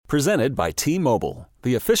Presented by T-Mobile,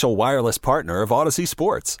 the official wireless partner of Odyssey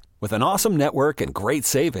Sports. With an awesome network and great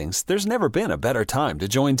savings, there's never been a better time to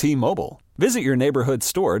join T-Mobile. Visit your neighborhood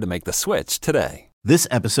store to make the switch today. This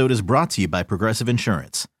episode is brought to you by Progressive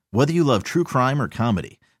Insurance. Whether you love true crime or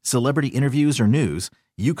comedy, celebrity interviews or news,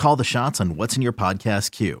 you call the shots on what's in your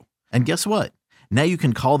podcast queue. And guess what? Now you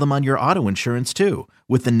can call them on your auto insurance too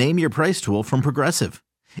with the Name Your Price tool from Progressive.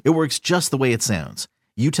 It works just the way it sounds.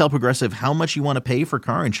 You tell Progressive how much you want to pay for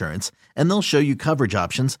car insurance, and they'll show you coverage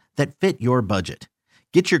options that fit your budget.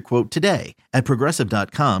 Get your quote today at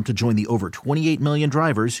Progressive.com to join the over 28 million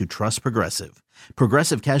drivers who trust Progressive.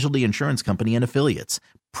 Progressive Casualty Insurance Company and Affiliates.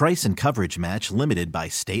 Price and coverage match limited by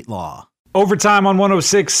state law. Overtime on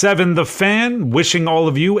 106.7 The Fan. Wishing all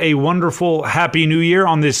of you a wonderful, happy new year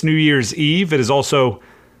on this New Year's Eve. It is also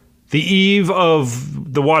the eve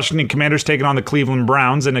of the Washington Commanders taking on the Cleveland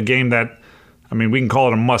Browns in a game that, I mean, we can call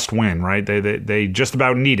it a must-win, right? They just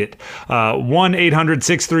about need it.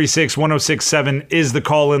 1-800-636-1067 is the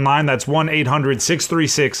call-in line. That's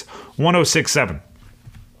 1-800-636-1067.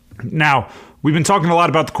 Now, we've been talking a lot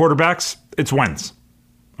about the quarterbacks. It's Wentz,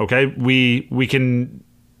 okay? We can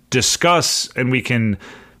discuss and we can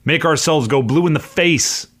make ourselves go blue in the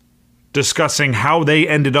face discussing how they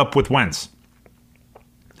ended up with Wentz.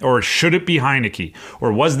 Or should it be Heineke?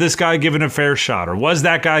 Or was this guy given a fair shot? Or was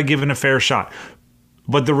that guy given a fair shot?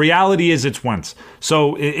 But the reality is it's Wentz.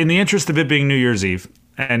 So in the interest of it being New Year's Eve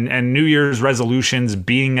and New Year's resolutions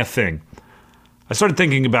being a thing, I started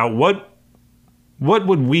thinking about what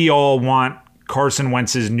would we all want Carson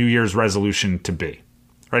Wentz's New Year's resolution to be?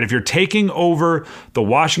 Right? If you're taking over the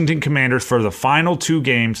Washington Commanders for the final two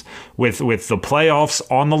games with the playoffs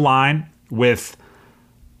on the line, with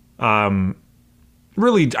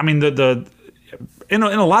really, I mean, in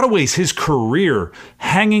a lot of ways, his career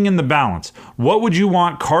hanging in the balance. What would you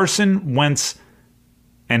want Carson Wentz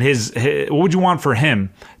and what would you want for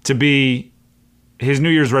him to be his New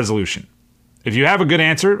Year's resolution? If you have a good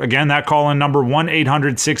answer, again, that call-in number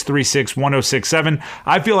 1-800-636-1067.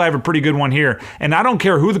 I feel I have a pretty good one here, and I don't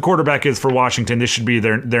care who the quarterback is for Washington. This should be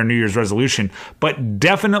their New Year's resolution, but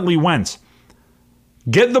definitely Wentz.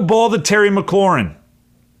 Get the ball to Terry McLaurin.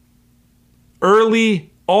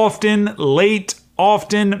 Early, often, late,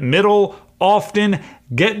 often, middle, often,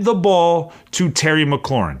 get the ball to Terry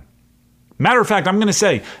McLaurin. Matter of fact, I'm going to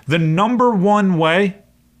say the number one way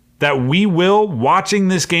that we will, watching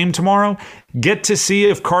this game tomorrow, get to see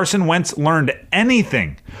if Carson Wentz learned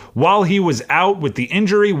anything while he was out with the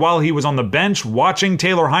injury, while he was on the bench watching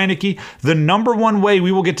Taylor Heineke. The number one way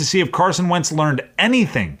we will get to see if Carson Wentz learned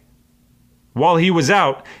anything while he was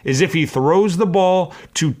out is if he throws the ball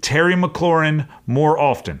to Terry McLaurin more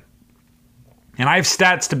often. And I have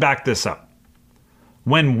stats to back this up.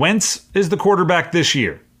 When Wentz is the quarterback this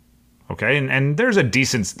year, okay, and there's a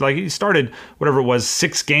decent, like he started, whatever it was,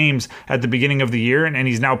 6 games at the beginning of the year, and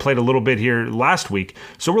he's now played a little bit here last week.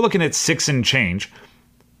 So we're looking at 6 and change.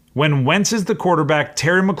 When Wentz is the quarterback,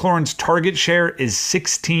 Terry McLaurin's target share is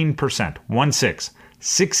 16%.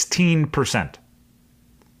 16%.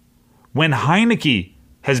 When Heineke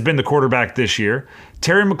has been the quarterback this year,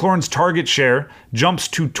 Terry McLaurin's target share jumps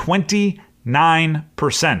to 29%.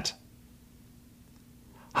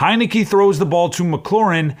 Heineke throws the ball to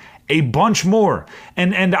McLaurin a bunch more.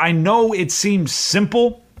 And I know it seems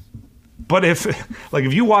simple, but if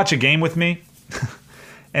you watch a game with me,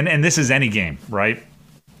 and this is any game, right?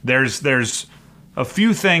 There's a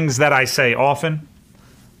few things that I say often.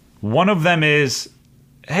 One of them is,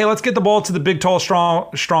 hey, let's get the ball to the big, tall,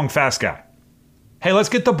 strong, fast guy. Hey, let's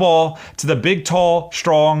get the ball to the big, tall,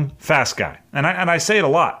 strong, fast guy. And I say it a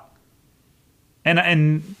lot.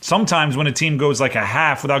 And sometimes when a team goes like a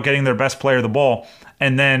half without getting their best player the ball,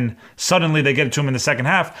 and then suddenly they get it to him in the second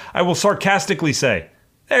half, I will sarcastically say,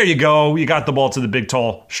 there you go, you got the ball to the big,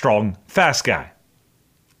 tall, strong, fast guy.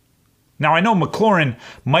 Now, I know McLaurin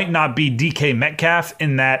might not be DK Metcalf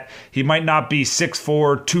in that he might not be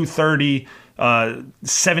 6'4", 230,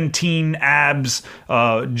 17 abs,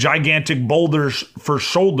 gigantic boulders for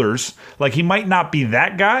shoulders. Like, he might not be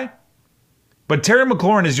that guy. But Terry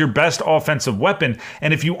McLaurin is your best offensive weapon,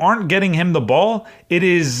 and if you aren't getting him the ball, it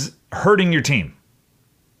is hurting your team.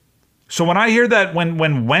 So when I hear that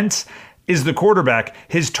when Wentz is the quarterback,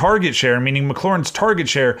 his target share, meaning McLaurin's target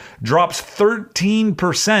share, drops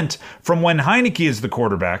 13% from when Heineke is the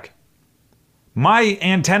quarterback, my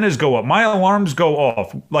antennas go up. My alarms go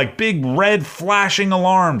off, like big red flashing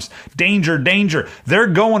alarms. Danger, danger. They're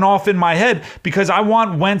going off in my head because I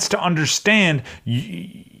want Wentz to understand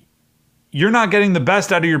you're not getting the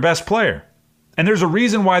best out of your best player. And there's a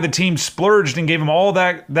reason why the team splurged and gave him all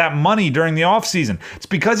that money during the offseason. It's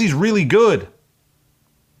because he's really good.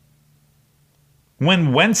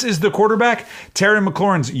 When Wentz is the quarterback, Terry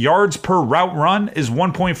McLaurin's yards per route run is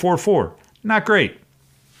 1.44. Not great.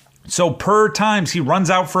 So per times he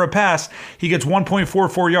runs out for a pass, he gets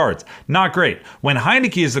 1.44 yards. Not great. When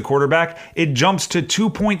Heinicke is the quarterback, it jumps to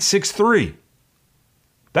 2.63.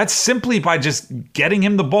 That's simply by just getting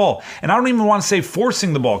him the ball. And I don't even want to say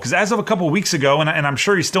forcing the ball, because as of a couple weeks ago, and I'm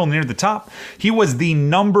sure he's still near the top, he was the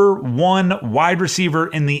number 1 wide receiver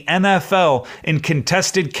in the NFL in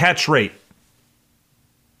contested catch rate.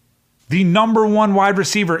 The number 1 wide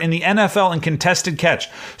receiver in the NFL in contested catch.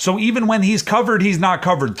 So even when he's covered, he's not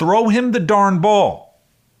covered. Throw him the darn ball.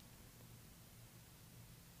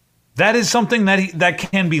 That is something that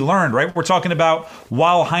can be learned, right? We're talking about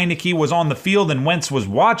while Heinicke was on the field and Wentz was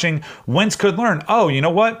watching, Wentz could learn, oh, you know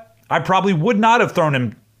what? I probably would not have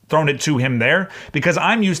thrown it to him there because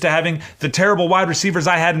I'm used to having the terrible wide receivers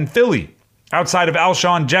I had in Philly, outside of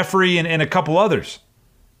Alshon Jeffrey and a couple others.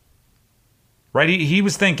 Right? He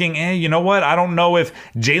was thinking, you know what? I don't know if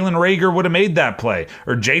Jalen Reagor would have made that play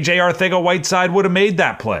or J.J. Arcega-Whiteside would have made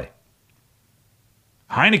that play.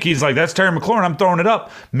 Heinicke's like, that's Terry McLaurin. I'm throwing it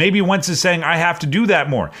up. Maybe Wentz is saying, I have to do that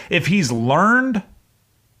more. If he's learned,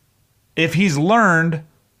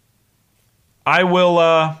 I will,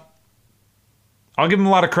 I'll give him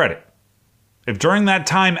a lot of credit. If during that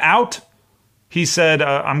time out, he said,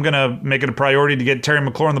 I'm going to make it a priority to get Terry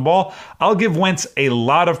McLaurin the ball, I'll give Wentz a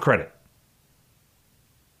lot of credit.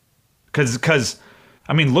 Because,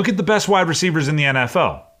 I mean, look at the best wide receivers in the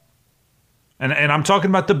NFL. And I'm talking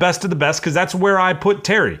about the best of the best because that's where I put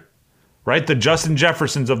Terry, right? The Justin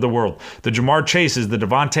Jeffersons of the world, the Jamar Chases, the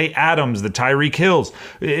Devontae Adams, the Tyreek Hills.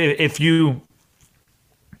 If you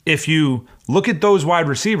look at those wide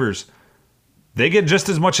receivers, they get just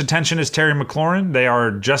as much attention as Terry McLaurin. They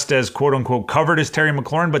are just as quote-unquote covered as Terry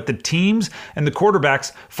McLaurin, but the teams and the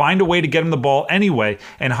quarterbacks find a way to get him the ball anyway,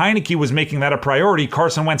 and Heinicke was making that a priority.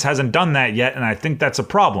 Carson Wentz hasn't done that yet, and I think that's a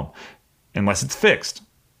problem, unless it's fixed.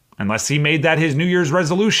 Unless he made that his New Year's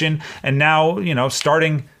resolution, and now,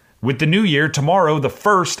 starting with the new year, tomorrow, the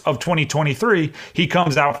 1st of 2023, he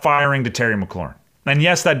comes out firing to Terry McLaurin. And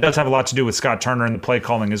yes, that does have a lot to do with Scott Turner and the play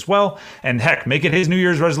calling as well, and heck, make it his New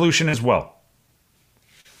Year's resolution as well.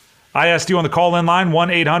 I asked you on the call-in line,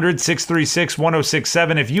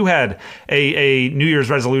 1-800-636-1067, if you had a New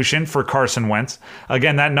Year's resolution for Carson Wentz.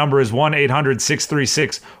 Again, that number is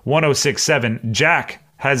 1-800-636-1067. Jack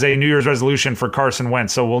has a New Year's resolution for Carson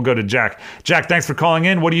Wentz, so we'll go to Jack. Jack, thanks for calling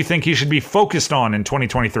in. What do you think he should be focused on in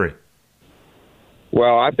 2023?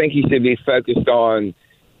 Well, I think he should be focused on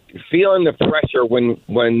feeling the pressure when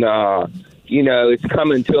it's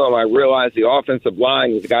coming to him. I realize the offensive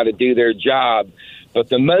line has got to do their job. But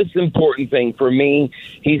the most important thing for me,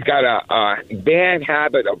 he's got a bad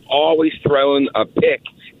habit of always throwing a pick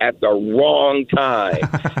at the wrong time.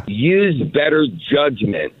 Use better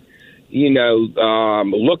judgment.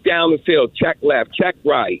 Look down the field, check left, check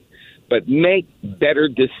right, but make better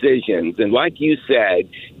decisions. And like you said,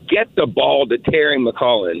 get the ball to Terry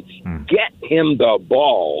McLaurin. Get him the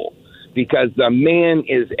ball because the man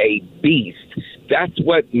is a beast. That's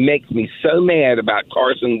what makes me so mad about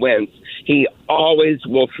Carson Wentz. He always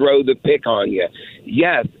will throw the pick on you.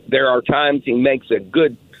 Yes, there are times he makes a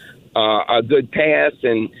good pass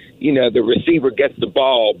and, the receiver gets the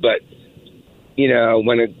ball. But,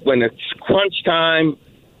 when it's crunch time,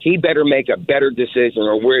 he better make a better decision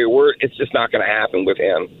or it's just not going to happen with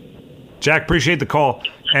him. Jack, appreciate the call.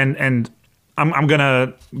 And I'm going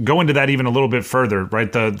to go into that even a little bit further,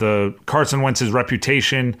 right? The Carson Wentz's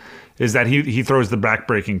reputation is that he throws the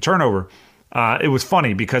back-breaking turnover. It was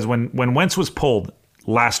funny because when Wentz was pulled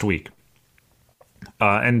last week,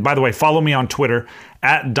 and by the way, follow me on Twitter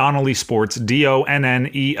at Donnelly Sports,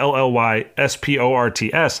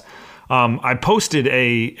 DONNELLYSPORTS. I posted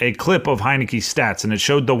a clip of Heinicke's stats, and it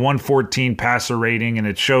showed the 114 passer rating, and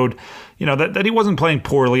it showed, that he wasn't playing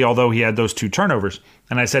poorly, although he had those 2 turnovers.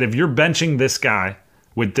 And I said, if you're benching this guy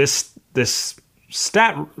with this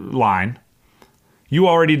stat line, you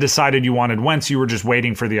already decided you wanted Wentz. You were just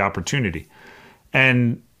waiting for the opportunity.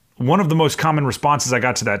 And one of the most common responses I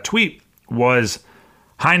got to that tweet was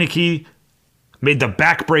Heinicke made the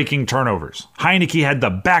back-breaking turnovers. Heinicke had the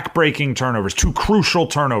back-breaking turnovers, 2 crucial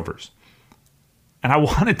turnovers. And I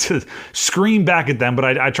wanted to scream back at them, but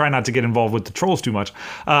I try not to get involved with the trolls too much.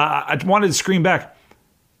 I wanted to scream back.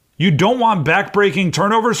 You don't want back-breaking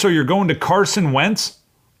turnovers, so you're going to Carson Wentz?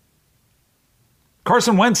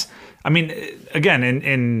 Carson Wentz, I mean, again,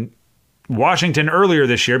 in Washington earlier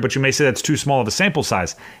this year, but you may say that's too small of a sample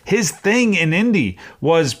size. His thing in Indy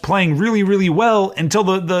was playing really, really well until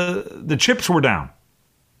the chips were down.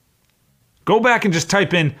 Go back and just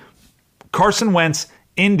type in Carson Wentz,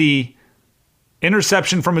 Indy,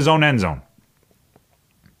 interception from his own end zone.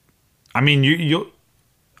 I mean,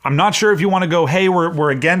 I'm not sure if you want to go, hey,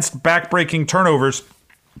 we're against back-breaking turnovers,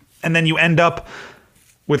 and then you end up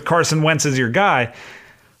with Carson Wentz as your guy.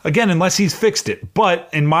 Again, unless he's fixed it. But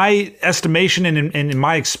in my estimation and in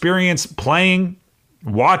my experience playing,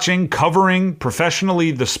 watching, covering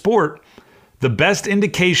professionally the sport, the best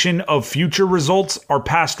indication of future results are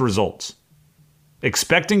past results.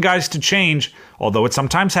 Expecting guys to change, although it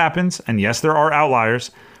sometimes happens, and yes, there are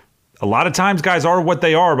outliers, a lot of times guys are what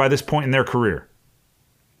they are by this point in their career.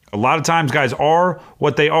 A lot of times guys are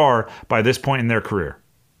what they are by this point in their career.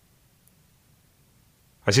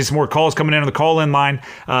 I see some more calls coming in on the call-in line.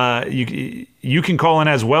 You can call in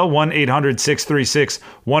as well,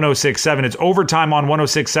 1-800-636-1067. It's overtime on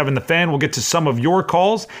 106.7 The Fan. We'll get to some of your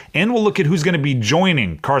calls, and we'll look at who's going to be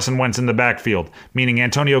joining Carson Wentz in the backfield, meaning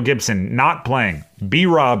Antonio Gibson not playing.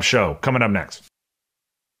 B-Rob Show coming up next.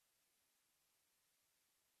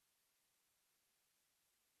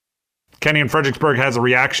 Kenny in Fredericksburg has a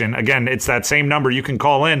reaction. Again, it's that same number. You can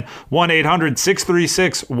call in,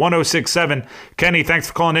 1-800-636-1067. Kenny, thanks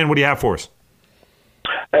for calling in. What do you have for us?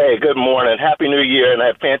 Hey, good morning. Happy New Year, and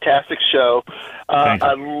a fantastic show.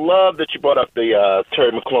 I love that you brought up the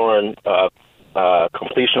Terry McLaurin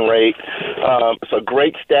completion rate. It's a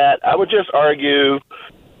great stat. I would just argue,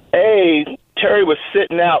 Terry was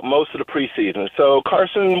sitting out most of the preseason, so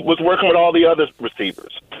Carson was working with all the other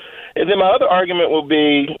receivers. And then my other argument will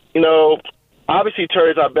be, obviously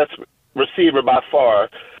Terry's our best receiver by far,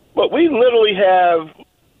 but we literally have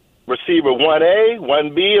receiver 1A,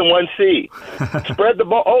 1B, and 1C. Spread the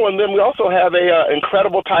ball. Oh, and then we also have a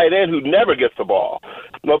incredible tight end who never gets the ball.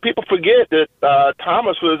 People forget that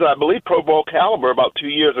Thomas was, I believe, Pro Bowl caliber about 2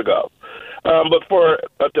 years ago. But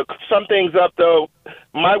to sum things up, though,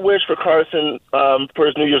 my wish for Carson for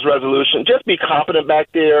his New Year's resolution, just be confident back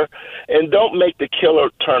there and don't make the killer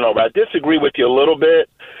turnover. I disagree with you a little bit.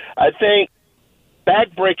 I think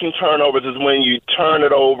back-breaking turnovers is when you turn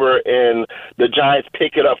it over and the Giants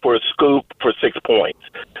pick it up for a scoop for 6 points,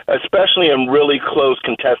 especially in really close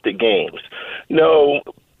contested games.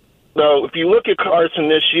 If you look at Carson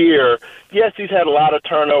this year, yes, he's had a lot of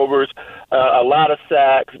turnovers, a lot of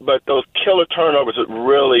sacks, but those killer turnovers would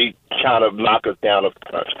really kind of knock us down a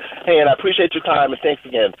punch. Hey, and I appreciate your time, and thanks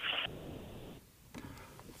again.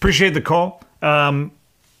 Appreciate the call.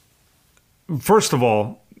 First of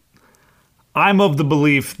all, I'm of the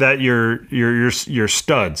belief that you're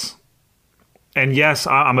studs. And yes,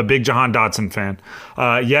 I'm a big Jahan Dotson fan.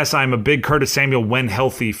 Yes, I'm a big Curtis Samuel when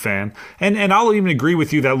healthy fan. And I'll even agree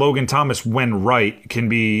with you that Logan Thomas, when right, can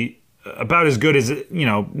be about as good as,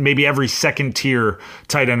 maybe every second tier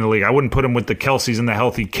tight end in the league. I wouldn't put him with the Kelceys and the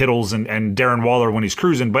healthy Kittles and Darren Waller when he's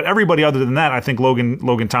cruising. But everybody other than that, I think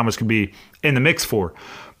Logan Thomas could be in the mix for.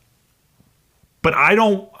 But I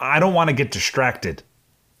don't want to get distracted.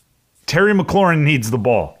 Terry McLaurin needs the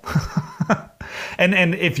ball.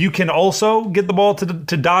 And if you can also get the ball to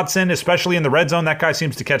Dotson, especially in the red zone, that guy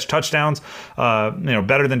seems to catch touchdowns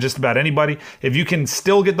better than just about anybody. If you can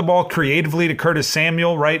still get the ball creatively to Curtis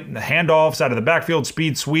Samuel, right, handoffs out of the backfield,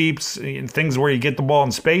 speed sweeps, things where you get the ball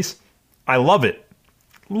in space, I love it.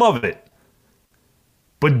 Love it.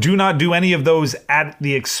 But do not do any of those at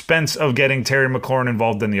the expense of getting Terry McLaurin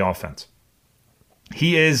involved in the offense.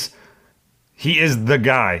 He is the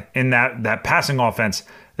guy in that passing offense,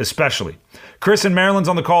 especially. Chris in Maryland's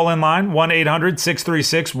on the call-in line,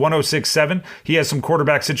 1-800-636-1067. He has some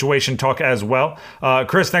quarterback situation talk as well.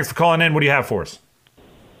 Chris, thanks for calling in. What do you have for us?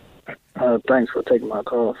 Thanks for taking my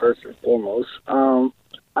call, first and foremost.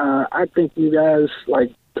 I think you guys,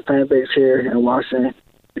 like the fan base here in Washington,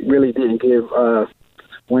 really didn't give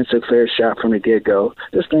Wentz a fair shot from the get-go.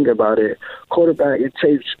 Just think about it. Quarterback, it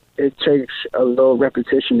takes a little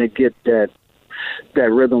repetition to get that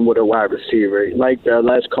rhythm with a wide receiver. Like the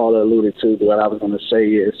last caller alluded to, what I was going to say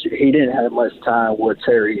is he didn't have much time with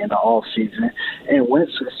Terry in the offseason, and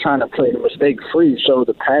Wentz was trying to play mistake-free, so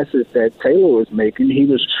the passes that Taylor was making, it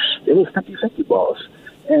was 50-50 balls.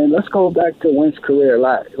 And let's go back to Wentz's career a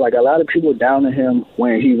lot. Like, a lot of people doubted him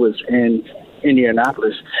when he was in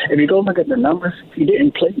Indianapolis. If you go look at the numbers, he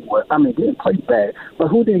didn't play well. He didn't play bad. But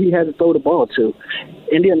who did he have to throw the ball to?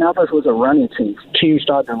 Indianapolis was a running team. Teams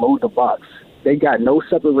started to load the box. They got no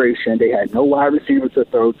separation. They had no wide receiver to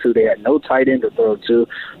throw to. They had no tight end to throw to.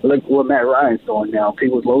 Look what Matt Ryan's doing now.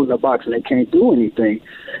 People's loading the box and they can't do anything.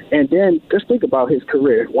 And then just think about his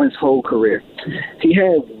career, Wentz's whole career. He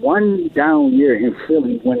had one down year in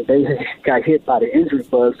Philly when they got hit by the injury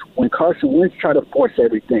bug, when Carson Wentz tried to force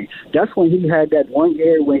everything. That's when he had that 1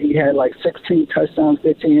 year when he had like 16 touchdowns,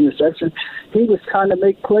 15 interceptions. He was trying to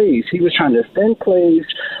make plays. He was trying to extend plays,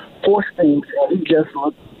 force things, and he just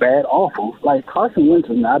looked bad, awful. Like, Carson Wentz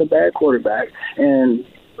is not a bad quarterback, and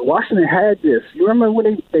Washington had this. You remember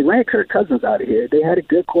when they ran Kirk Cousins out of here? They had a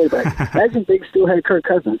good quarterback. Imagine they still had Kirk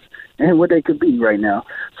Cousins and what they could be right now.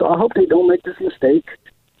 So I hope they don't make this mistake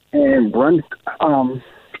and run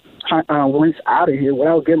Wentz out of here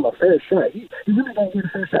without giving him a fair shot. He really didn't get a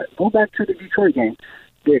fair shot. Go back to the Detroit game.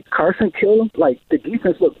 Did Carson kill him? Like, the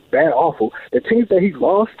defense looked bad, awful. The teams that he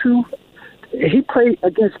lost to, he played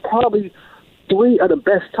against probably 3 of the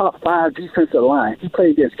best top 5 defensive line. He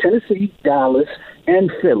played against Tennessee, Dallas,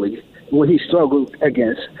 and Philly, where he struggled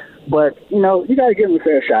against. But, you got to give him a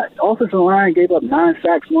fair shot. Offensive line gave up 9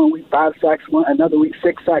 sacks one week, 5 sacks another week,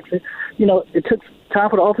 6 sacks. It took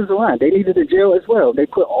time for the offensive line. They needed a jail as well. They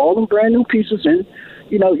put all them brand new pieces in.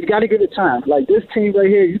 You got to give it time. Like, this team right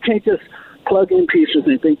here, you can't just plug in pieces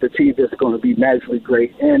and think the team is going to be magically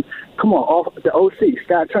great. And come on, the OC,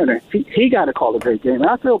 Scott Turner, he got to call a great game. And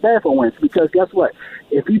I feel bad for Wentz because guess what?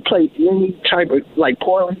 If he played any type of,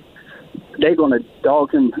 poorly, they're going to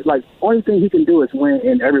dog him. Like, only thing he can do is win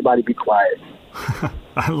and everybody be quiet.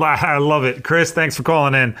 I love it. Chris, thanks for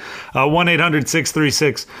calling in.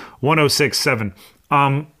 1-800-636-1067.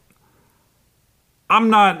 I'm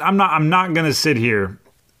not going to sit here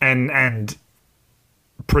and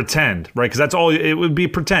pretend, right? Because that's all it would be.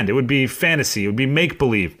 Pretend. It would be fantasy. It would be make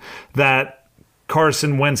believe that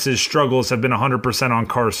Carson Wentz's struggles have been 100% on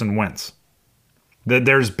Carson Wentz. That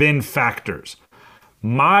there's been factors.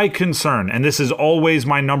 My concern, and this is always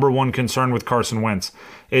my number one concern with Carson Wentz,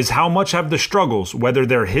 is how much have the struggles, whether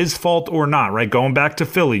they're his fault or not, right? Going back to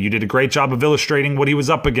Philly, you did a great job of illustrating what he was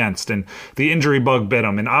up against, and the injury bug bit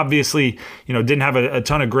him. And obviously, didn't have a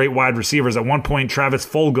ton of great wide receivers. At one point, Travis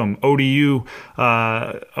Fulgham, ODU,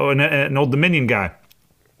 an Old Dominion guy,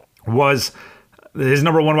 was his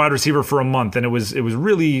number one wide receiver for a month, and it was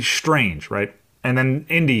really strange, right? And then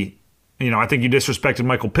Indy, I think you disrespected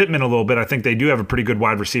Michael Pittman a little bit. I think they do have a pretty good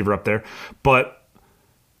wide receiver up there. But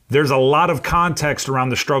there's a lot of context around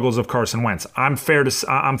the struggles of Carson Wentz. I'm fine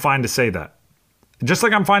to say that. Just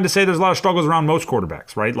like I'm fine to say there's a lot of struggles around most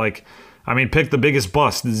quarterbacks, right? Pick the biggest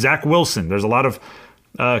bust, Zach Wilson. There's a lot of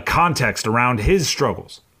context around his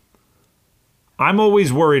struggles. I'm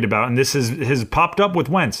always worried about, and this has popped up with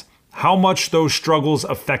Wentz, how much those struggles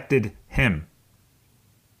affected him.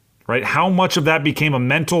 Right? How much of that became a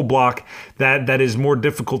mental block that is more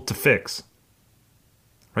difficult to fix?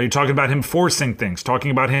 Right? You're talking about him forcing things, talking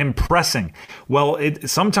about him pressing. Well,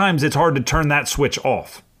 sometimes it's hard to turn that switch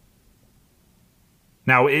off.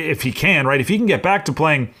 Now, if he can, right? If he can get back to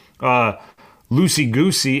playing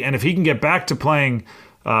loosey-goosey, and if he can get back to playing,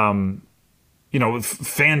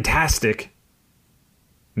 fantastic,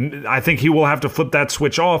 I think he will have to flip that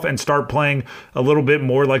switch off and start playing a little bit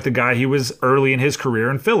more like the guy he was early in his career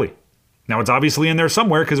in Philly. Now, it's obviously in there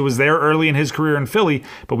somewhere because it was there early in his career in Philly,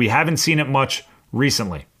 but we haven't seen it much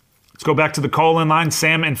recently. Let's go back to the call-in line.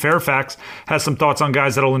 Sam in Fairfax has some thoughts on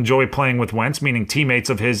guys that'll enjoy playing with Wentz, meaning teammates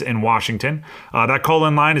of his in Washington. That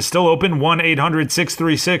call-in line is still open,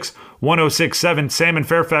 1-800-636-1067. Sam in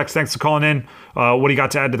Fairfax, thanks for calling in. What do you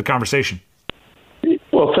got to add to the conversation?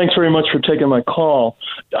 Well, thanks very much for taking my call.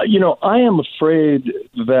 I am afraid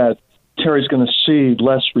that Terry's going to see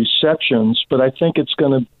less receptions, but I think it's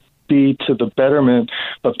going to be to the betterment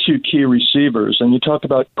of 2 key receivers. And you talk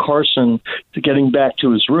about Carson getting back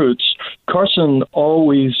to his roots. Carson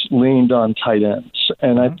always leaned on tight ends,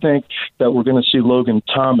 and I think that we're going to see Logan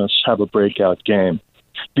Thomas have a breakout game.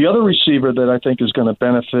 The other receiver that I think is going to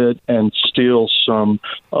benefit and steal some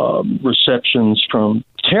receptions from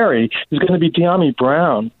Terry is going to be Dyami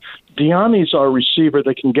Brown. Dyami's our receiver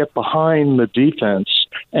that can get behind the defense,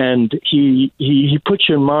 and he puts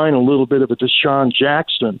you in mind a little bit of a Deshaun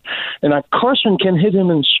Jackson. And Carson can hit him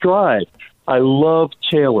in stride. I love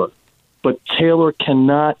Taylor, but Taylor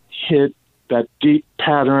cannot hit that deep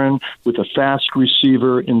pattern with a fast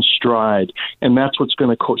receiver in stride, and that's what's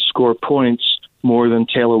going to score points more than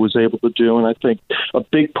Taylor was able to do. And I think a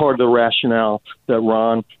big part of the rationale that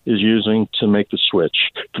Ron is using to make the switch.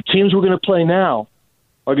 The teams we're going to play now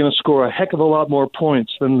are going to score a heck of a lot more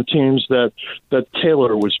points than the teams that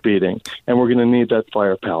Taylor was beating, and we're going to need that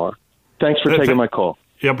firepower. Thanks for taking my call.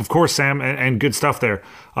 Yep, of course, Sam, and good stuff there.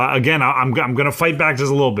 Again, I'm going to fight back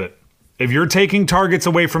just a little bit. If you're taking targets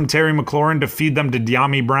away from Terry McLaurin to feed them to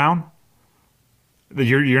Dyami Brown,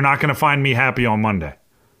 you're not going to find me happy on Monday.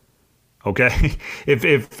 Okay,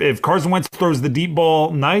 if Carson Wentz throws the deep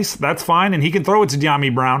ball nice, that's fine, and he can throw it to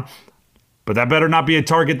Dyami Brown, but that better not be a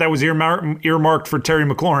target that was earmarked for Terry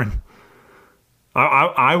McLaurin.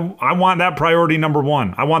 I want that priority number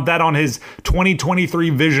one. I want that on his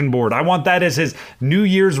 2023 vision board. I want that as his New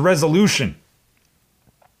Year's resolution.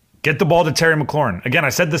 Get the ball to Terry McLaurin. Again, I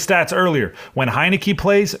said the stats earlier. When Heineke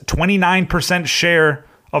plays, 29% share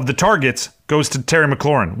of the targets goes to Terry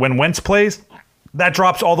McLaurin. When Wentz plays, that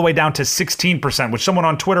drops all the way down to 16%, which someone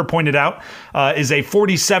on Twitter pointed out is a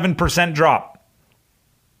 47% drop.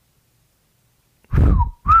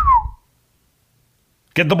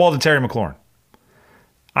 Get the ball to Terry McLaurin.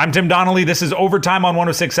 I'm Tim Donnelly. This is Overtime on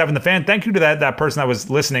 106.7 The Fan. Thank you to that person that was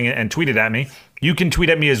listening and tweeted at me. You can tweet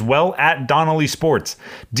at me as well at Donnelly Sports.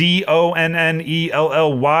 DONNELLY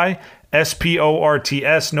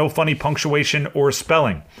SPORTS. No funny punctuation or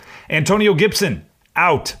spelling. Antonio Gibson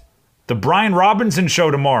out. The Brian Robinson show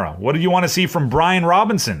tomorrow. What do you want to see from Brian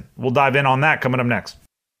Robinson? We'll dive in on that coming up next.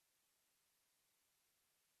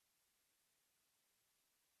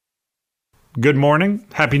 Good morning.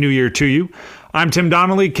 Happy New Year to you. I'm Tim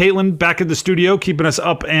Donnelly. Caitlin back at the studio, keeping us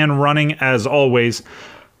up and running as always.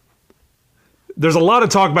 There's a lot of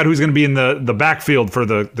talk about who's going to be in the backfield for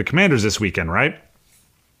the Commanders this weekend, right?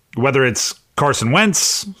 Whether it's Carson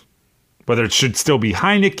Wentz, whether it should still be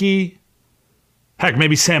Heineke. Heck,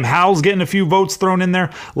 maybe Sam Howell's getting a few votes thrown in there.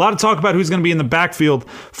 A lot of talk about who's going to be in the backfield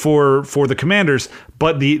for the Commanders.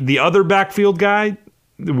 But the other backfield guy,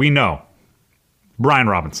 we know. Brian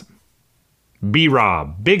Robinson.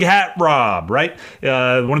 B-Rob, Big Hat Rob, right?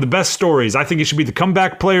 One of the best stories. I think he should be the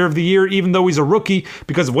comeback player of the year, even though he's a rookie,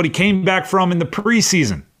 because of what he came back from in the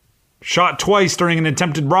preseason. Shot twice during an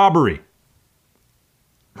attempted robbery.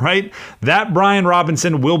 Right? That Brian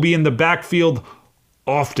Robinson will be in the backfield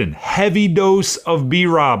often. Heavy dose of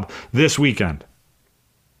B-Rob this weekend.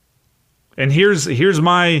 And here's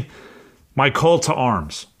my call to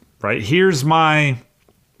arms, right? Here's my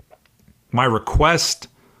request.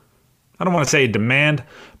 I don't want to say a demand,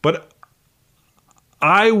 but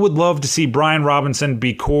I would love to see Brian Robinson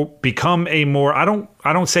become a more, I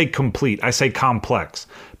don't say complete, I say complex.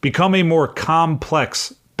 Become a more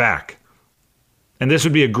complex back. And this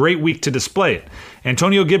would be a great week to display it.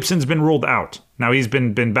 Antonio Gibson's been ruled out. Now he's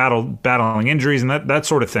been battling injuries and that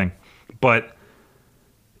sort of thing. But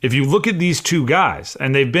if you look at these two guys,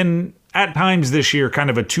 and they've been at times this year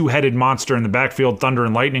kind of a two-headed monster in the backfield, thunder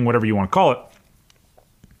and lightning, whatever you want to call it.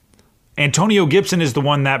 Antonio Gibson is the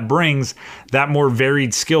one that brings that more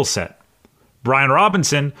varied skill set. Brian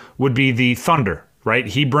Robinson would be the thunder, right?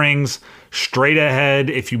 He brings straight ahead.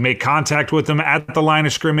 If you make contact with him at the line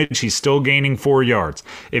of scrimmage, he's still gaining 4 yards.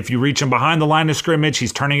 If you reach him behind the line of scrimmage,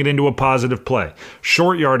 he's turning it into a positive play.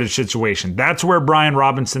 Short yardage situation. That's where Brian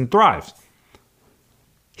Robinson thrives.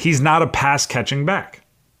 He's not a pass-catching back.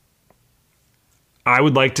 I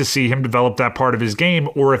would like to see him develop that part of his game,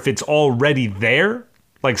 or if it's already there,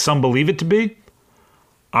 like some believe it to be,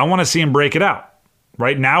 I want to see him break it out.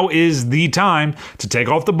 Right now is the time to take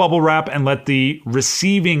off the bubble wrap and let the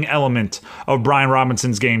receiving element of Brian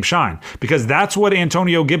Robinson's game shine. Because that's what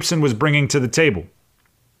Antonio Gibson was bringing to the table.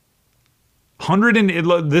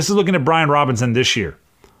 This is looking at Brian Robinson this year.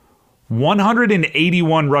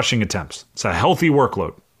 181 rushing attempts. It's a healthy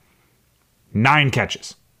workload. 9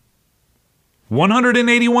 catches.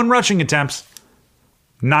 181 rushing attempts,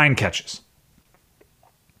 9 catches.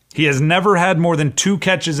 He has never had more than 2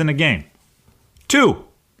 catches in a game. 2.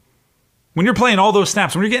 When you're playing all those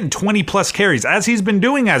snaps, when you're getting 20-plus carries, as he's been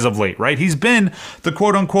doing as of late, right? He's been the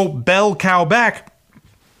quote-unquote bell cow back.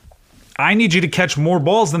 I need you to catch more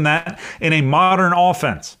balls than that in a modern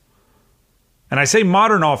offense. And I say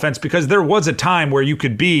modern offense because there was a time where you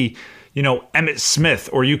could be, Emmitt Smith,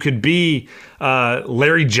 or you could be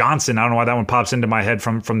Larry Johnson. I don't know why that one pops into my head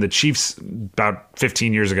from the Chiefs about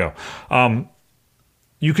 15 years ago.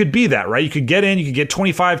 You could be that, right? You could get in, you could get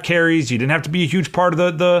 25 carries. You didn't have to be a huge part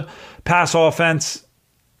of the pass offense.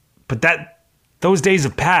 But those days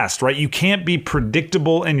have passed, right? You can't be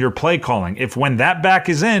predictable in your play calling. If when that back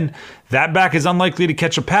is in, that back is unlikely to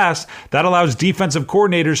catch a pass, that allows defensive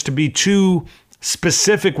coordinators to be too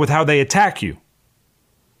specific with how they attack you.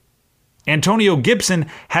 Antonio Gibson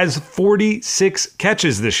has 46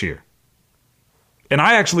 catches this year. And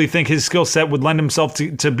I actually think his skill set would lend himself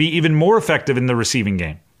to be even more effective in the receiving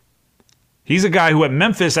game. He's a guy who at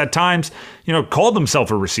Memphis at times, called himself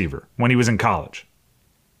a receiver when he was in college.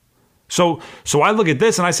 So I look at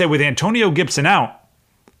this and I say with Antonio Gibson out,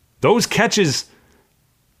 those catches,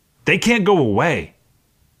 they can't go away.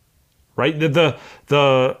 Right?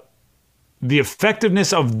 The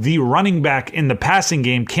effectiveness of the running back in the passing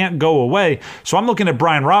game can't go away. So I'm looking at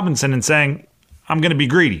Brian Robinson and saying, I'm going to be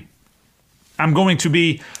greedy. I'm going to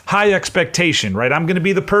be high expectation, right? I'm going to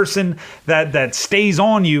be the person that stays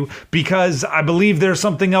on you because I believe there's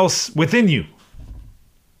something else within you.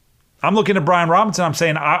 I'm looking at Brian Robinson. I'm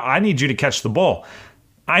saying, I need you to catch the ball.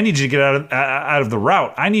 I need you to get out of the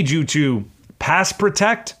route. I need you to pass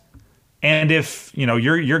protect And if,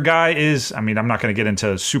 your guy is, I'm not going to get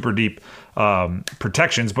into super deep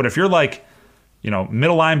protections, but if you're like,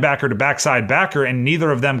 middle linebacker to backside backer and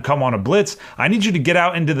neither of them come on a blitz, I need you to get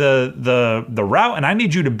out into the route, and I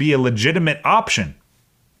need you to be a legitimate option.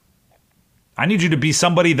 I need you to be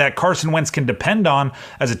somebody that Carson Wentz can depend on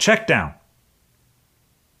as a check down.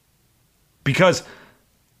 Because,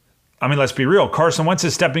 let's be real, Carson Wentz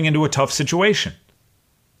is stepping into a tough situation.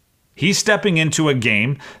 He's stepping into a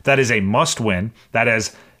game that is a must-win, that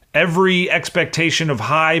has every expectation of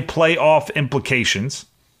high playoff implications,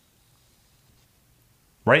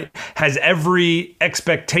 right? Has every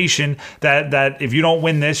expectation that if you don't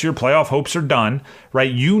win this, your playoff hopes are done,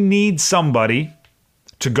 right? You need somebody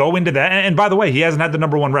to go into that. And by the way, he hasn't had the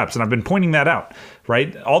number one reps, and I've been pointing that out,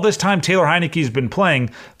 right? All this time Taylor Heinicke's been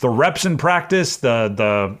playing, the reps in practice,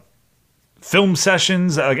 the film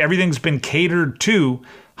sessions, everything's been catered to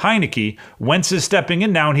Heinicke. Wentz is stepping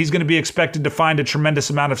in now, and he's going to be expected to find a tremendous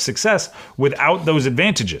amount of success without those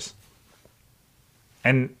advantages.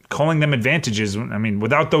 And calling them advantages,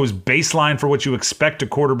 without those baseline for what you expect a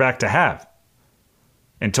quarterback to have.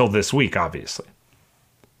 Until this week, obviously.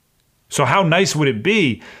 So how nice would it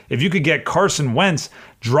be if you could get Carson Wentz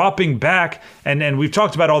dropping back, and we've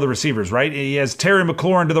talked about all the receivers, right? He has Terry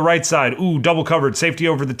McLaurin to the right side. Ooh, double covered, safety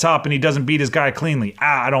over the top, and he doesn't beat his guy cleanly.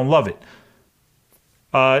 I don't love it.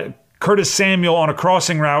 Curtis Samuel on a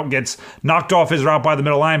crossing route gets knocked off his route by the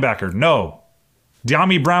middle linebacker. No.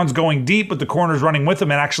 De'Ami Brown's going deep, but the corner's running with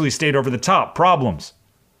him and actually stayed over the top. Problems.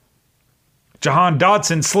 Jahan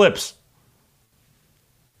Dotson slips.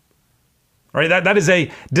 Right? That is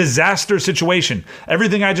a disaster situation.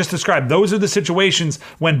 Everything I just described, those are the situations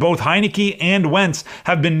when both Heinicke and Wentz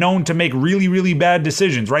have been known to make really, really bad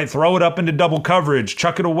decisions, right? Throw it up into double coverage,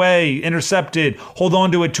 chuck it away, intercepted, hold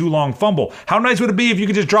on to it too long, fumble. How nice would it be if you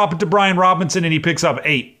could just drop it to Brian Robinson and he picks up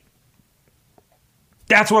 8?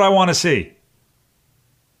 That's what I want to see.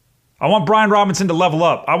 I want Brian Robinson to level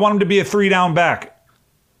up. I want him to be a 3-down back.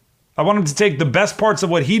 I want him to take the best parts of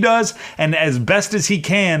what he does and as best as he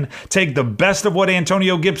can, take the best of what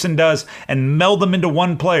Antonio Gibson does and meld them into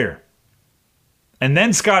one player. And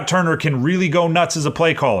then Scott Turner can really go nuts as a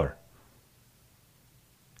play caller.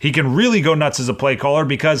 He can really go nuts as a play caller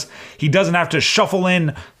because he doesn't have to shuffle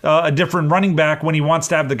in a different running back when he wants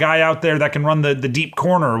to have the guy out there that can run the deep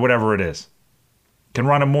corner or whatever it is. Can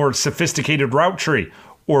run a more sophisticated route tree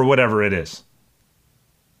or whatever it is.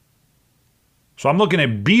 So I'm looking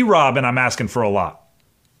at B-Rob and I'm asking for a lot.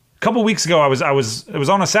 A couple weeks ago, it was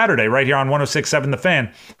on a Saturday right here on 106.7 The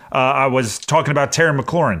Fan. I was talking about Terry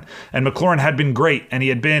McLaurin, and McLaurin had been great, and he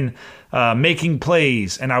had been making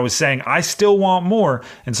plays, and I was saying, I still want more.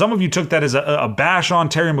 And some of you took that as a bash on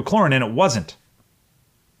Terry McLaurin, and it wasn't.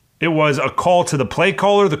 It was a call to the play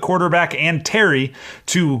caller, the quarterback, and Terry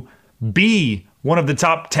to be one of the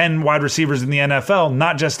top 10 wide receivers in the NFL,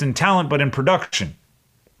 not just in talent, but in production.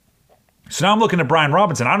 So now I'm looking at Brian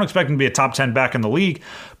Robinson. I don't expect him to be a top 10 back in the league,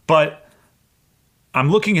 but I'm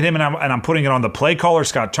looking at him and I'm putting it on the play caller,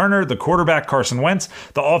 Scott Turner, the quarterback, Carson Wentz,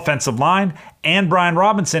 the offensive line, and Brian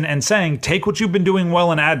Robinson, and saying, take what you've been doing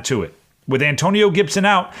well and add to it. With Antonio Gibson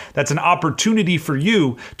out, that's an opportunity for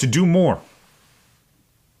you to do more.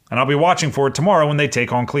 And I'll be watching for it tomorrow when they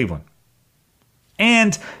take on Cleveland.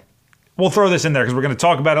 And we'll throw this in there because we're going to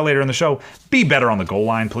talk about it later in the show. Be better on the goal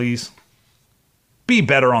line, please. Be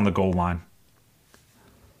better on the goal line.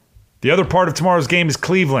 The other part of tomorrow's game is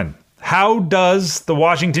Cleveland. How does the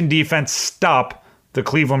Washington defense stop the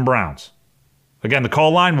Cleveland Browns? Again, the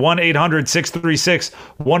call line,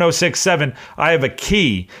 1-800-636-1067. I have a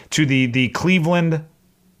key to the Cleveland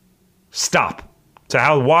stop, to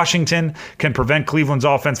how Washington can prevent Cleveland's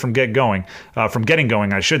offense from getting going,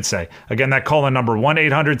 I should say. Again, that call-in number,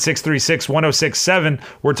 1-800-636-1067.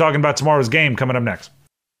 We're talking about tomorrow's game coming up next.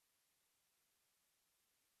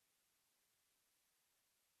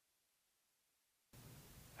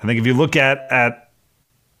 I think if you look at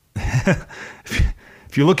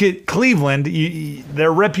if you look at Cleveland,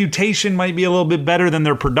 their reputation might be a little bit better than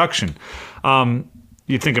their production.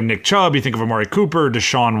 You think of Nick Chubb, you think of Amari Cooper,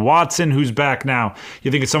 Deshaun Watson, who's back now. You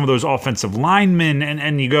think of some of those offensive linemen,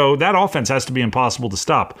 and you go, that offense has to be impossible to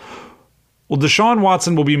stop. Well, Deshaun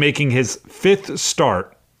Watson will be making his 5th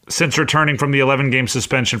start since returning from the 11-game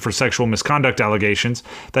suspension for sexual misconduct allegations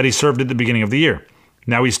that he served at the beginning of the year.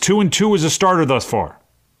 Now he's 2-2 as a starter thus far.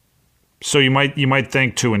 So you might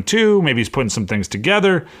think 2-2, maybe he's putting some things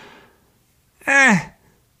together. I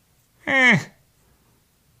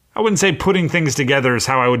wouldn't say putting things together is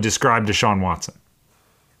how I would describe Deshaun Watson.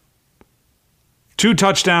 2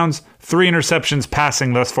 touchdowns, 3 interceptions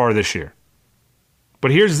passing thus far this year.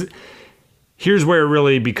 But here's here's where it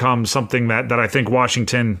really becomes something that I think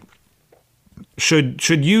Washington should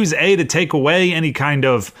use to take away any kind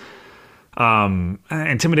of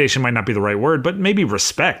intimidation might not be the right word, but maybe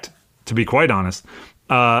respect, to be quite honest.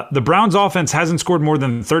 The Browns offense hasn't scored more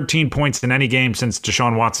than 13 points in any game since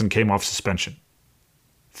Deshaun Watson came off suspension.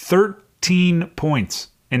 13 points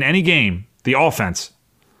in any game, the offense,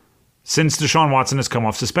 since Deshaun Watson has come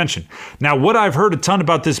off suspension. Now, what I've heard a ton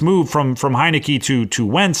about this move from Heinicke to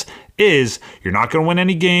Wentz is you're not going to win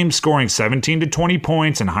any games scoring 17 to 20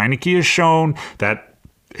 points, and Heinicke has shown that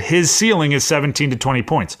his ceiling is 17 to 20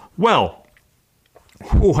 points. Well,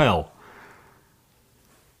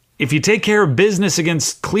 if you take care of business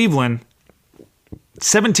against Cleveland,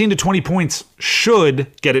 17 to 20 points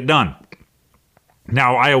should get it done.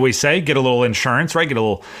 Now, I always say get a little insurance, right? Get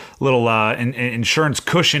a little insurance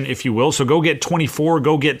cushion, if you will. So go get 24,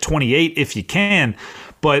 go get 28 if you can.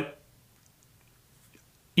 But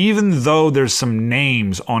even though there's some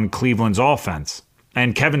names on Cleveland's offense,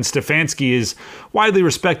 and Kevin Stefanski is widely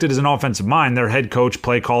respected as an offensive mind, their head coach,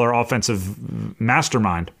 play caller, offensive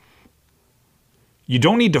mastermind, you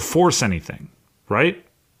don't need to force anything, right?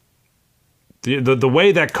 The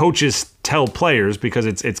way that coaches tell players, because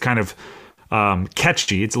it's kind of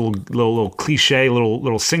catchy, it's a little cliche,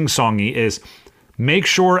 little sing-songy, is make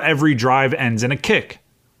sure every drive ends in a kick.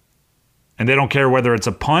 And they don't care whether it's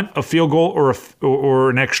a punt, a field goal, or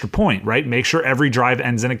an extra point, right? Make sure every drive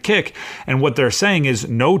ends in a kick. And what they're saying is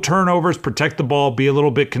no turnovers, protect the ball, be a little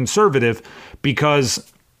bit conservative,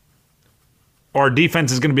 because our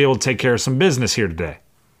defense is going to be able to take care of some business here today.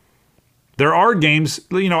 There are games,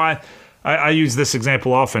 I use this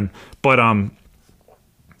example often, but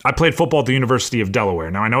I played football at the University of Delaware.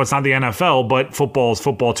 Now, I know it's not the NFL, but football is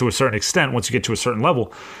football to a certain extent once you get to a certain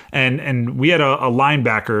level. And we had a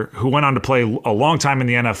linebacker who went on to play a long time in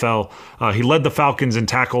the NFL. He led the Falcons in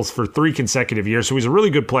tackles for 3 consecutive years, so he's a really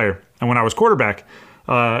good player. And when I was quarterback,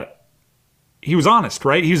 he was honest,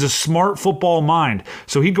 right? He's a smart football mind.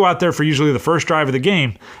 So he'd go out there for usually the first drive of the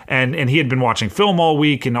game, and he had been watching film all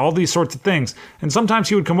week and all these sorts of things. And sometimes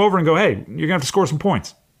he would come over and go, hey, you're going to have to score some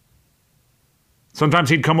points. Sometimes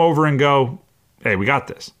he'd come over and go, hey, we got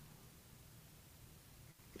this.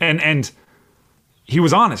 And he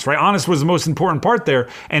was honest, right? Honest was the most important part there.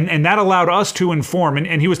 And that allowed us to inform.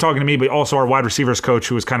 And he was talking to me, but also our wide receivers coach,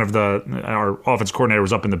 who was kind of our offense coordinator,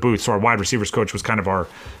 was up in the booth. So our wide receivers coach was kind of our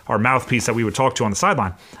mouthpiece that we would talk to on the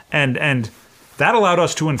sideline. And that allowed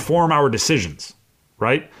us to inform our decisions,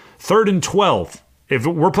 right? 3rd and 12. If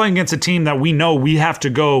we're playing against a team that we know we have to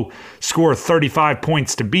go score 35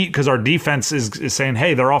 points to beat because our defense is saying,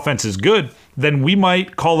 hey, their offense is good, then we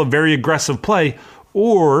might call a very aggressive play,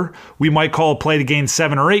 or we might call a play to gain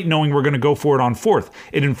 7 or 8 knowing we're going to go for it on 4th.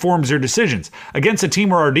 It informs your decisions. Against a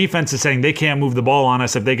team where our defense is saying they can't move the ball on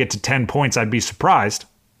us, if they get to 10 points, I'd be surprised.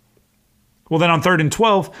 Well, then on 3rd and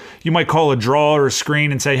 12, you might call a draw or a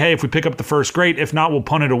screen and say, hey, if we pick up the first, great. If not, we'll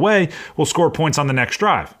punt it away. We'll score points on the next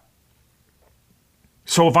drive.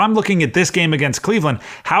 So if I'm looking at this game against Cleveland,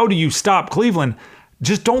 how do you stop Cleveland?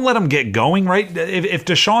 Just don't let them get going, right? If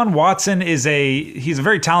Deshaun Watson he's a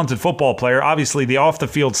very talented football player. Obviously, the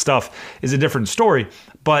off-the-field stuff is a different story.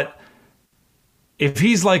 But if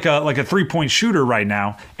he's like a 3-point shooter right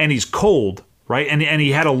now and he's cold, right, and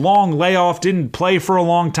he had a long layoff, didn't play for a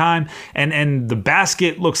long time, and the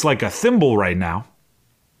basket looks like a thimble right now,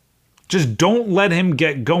 just don't let him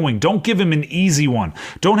get going. Don't give him an easy one.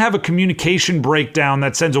 Don't have a communication breakdown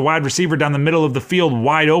that sends a wide receiver down the middle of the field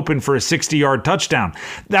wide open for a 60-yard touchdown.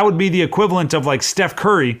 That would be the equivalent of like Steph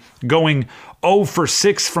Curry going 0 for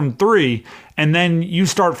 6 from 3, and then you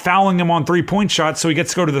start fouling him on 3-point shots so he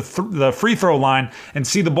gets to go to the free throw line and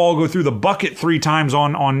see the ball go through the bucket 3 times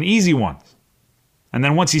on easy ones. And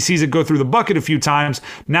then once he sees it go through the bucket a few times,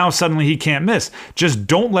 now suddenly he can't miss. Just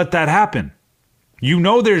don't let that happen. You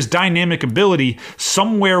know there's dynamic ability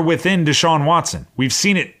somewhere within Deshaun Watson. We've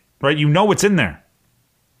seen it, right? You know it's in there.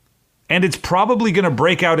 And it's probably going to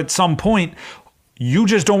break out at some point. You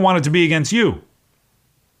just don't want it to be against you.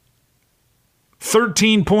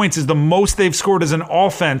 13 points is the most they've scored as an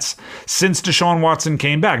offense since Deshaun Watson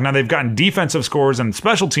came back. Now, they've gotten defensive scores and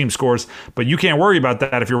special team scores, but you can't worry about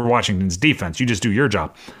that if you're Washington's defense. You just do your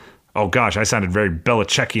job. Oh, gosh, I sounded very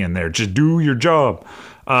Belichickian there. Just do your job.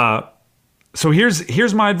 So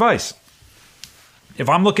here's my advice. If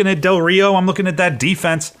I'm looking at Del Rio, I'm looking at that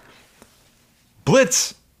defense.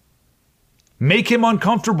 Blitz. Make him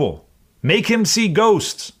uncomfortable. Make him see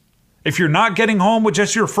ghosts. If you're not getting home with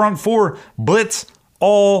just your front 4, blitz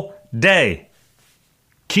all day.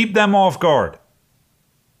 Keep them off guard.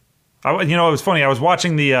 It was funny. I was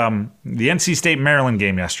watching the NC State Maryland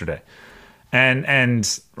game yesterday,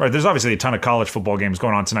 And right, there's obviously a ton of college football games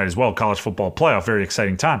going on tonight as well. College football playoff, very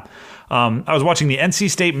exciting time. I was watching the NC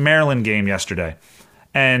State Maryland game yesterday,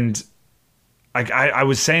 and I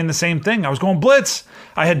was saying the same thing. I was going blitz.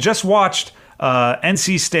 I had just watched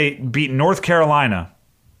NC State beat North Carolina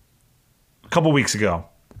a couple weeks ago,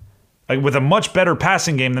 with a much better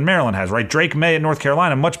passing game than Maryland has, right? Drake May at North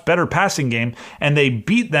Carolina, much better passing game, and they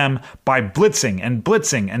beat them by blitzing and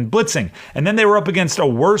blitzing and blitzing. And then they were up against a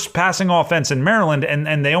worse passing offense in Maryland,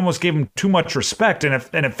 and they almost gave them too much respect. And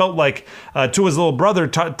it felt like Tua's little brother,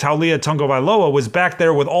 Taulia Tagovailoa, was back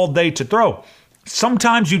there with all day to throw.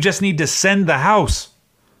 Sometimes you just need to send the house.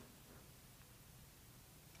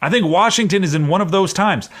 I think Washington is in one of those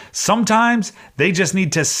times. Sometimes they just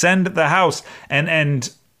need to send the house. And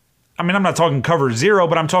I mean, I'm not talking cover zero,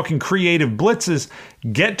 but I'm talking creative blitzes.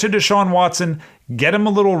 Get to Deshaun Watson, get him a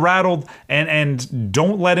little rattled, and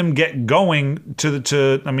don't let him get going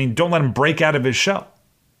don't let him break out of his shell.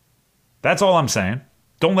 That's all I'm saying.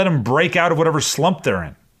 Don't let him break out of whatever slump they're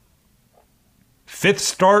in. Fifth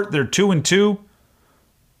start, they're 2-2.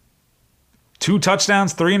 2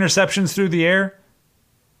 touchdowns, 3 interceptions through the air.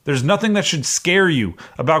 There's nothing that should scare you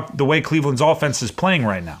about the way Cleveland's offense is playing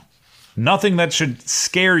right now. Nothing that should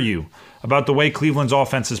scare you about the way Cleveland's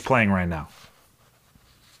offense is playing right now.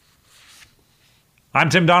 I'm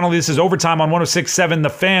Tim Donnelly. This is Overtime on 106.7. The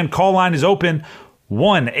Fan. Call line is open,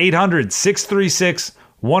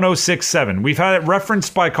 1-800-636-1067. We've had it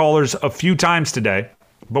referenced by callers a few times today,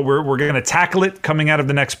 but we're going to tackle it coming out of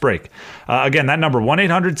the next break. Again, that number,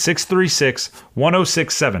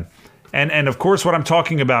 1-800-636-1067. And of course, what I'm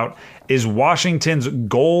talking about is Washington's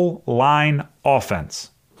goal line offense.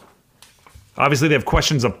 Obviously, they have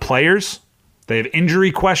questions of players. They have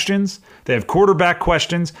injury questions. They have quarterback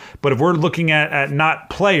questions. But if we're looking at not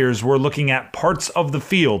players, we're looking at parts of the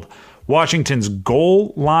field. Washington's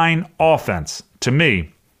goal line offense, to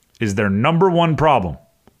me, is their number one problem.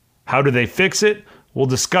 How do they fix it? We'll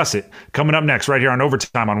discuss it coming up next right here on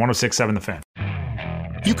Overtime on 106.7 The Fan.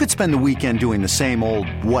 You could spend the weekend doing the same old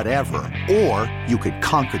whatever, or you could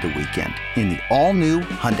conquer the weekend in the all-new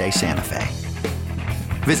Hyundai Santa Fe.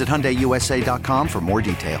 Visit HyundaiUSA.com for more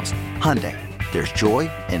details. Hyundai, there's joy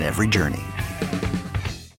in every journey.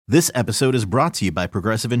 This episode is brought to you by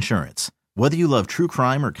Progressive Insurance. Whether you love true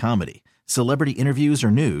crime or comedy, celebrity interviews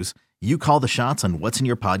or news, you call the shots on what's in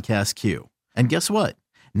your podcast queue. And guess what?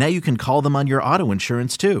 Now you can call them on your auto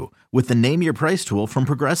insurance too with the Name Your Price tool from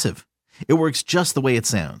Progressive. It works just the way it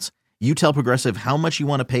sounds. You tell Progressive how much you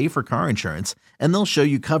want to pay for car insurance, and they'll show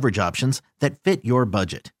you coverage options that fit your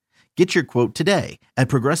budget. Get your quote today at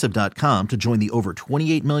Progressive.com to join the over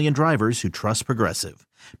 28 million drivers who trust Progressive.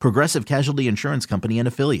 Progressive Casualty Insurance Company and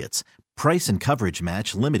Affiliates. Price and coverage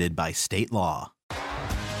match limited by state law.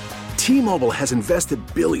 T-Mobile has invested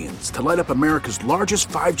billions to light up America's largest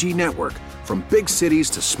 5G network, from big cities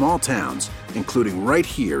to small towns, including right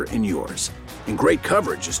here in yours. And great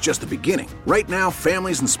coverage is just the beginning. Right now,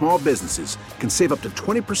 families and small businesses can save up to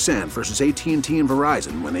 20% versus AT&T and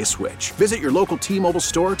Verizon when they switch. Visit your local T-Mobile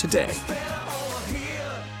store today.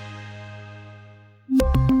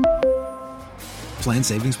 Plan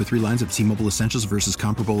savings with 3 lines of T-Mobile Essentials versus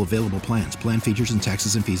comparable available plans. Plan features and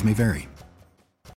taxes and fees may vary.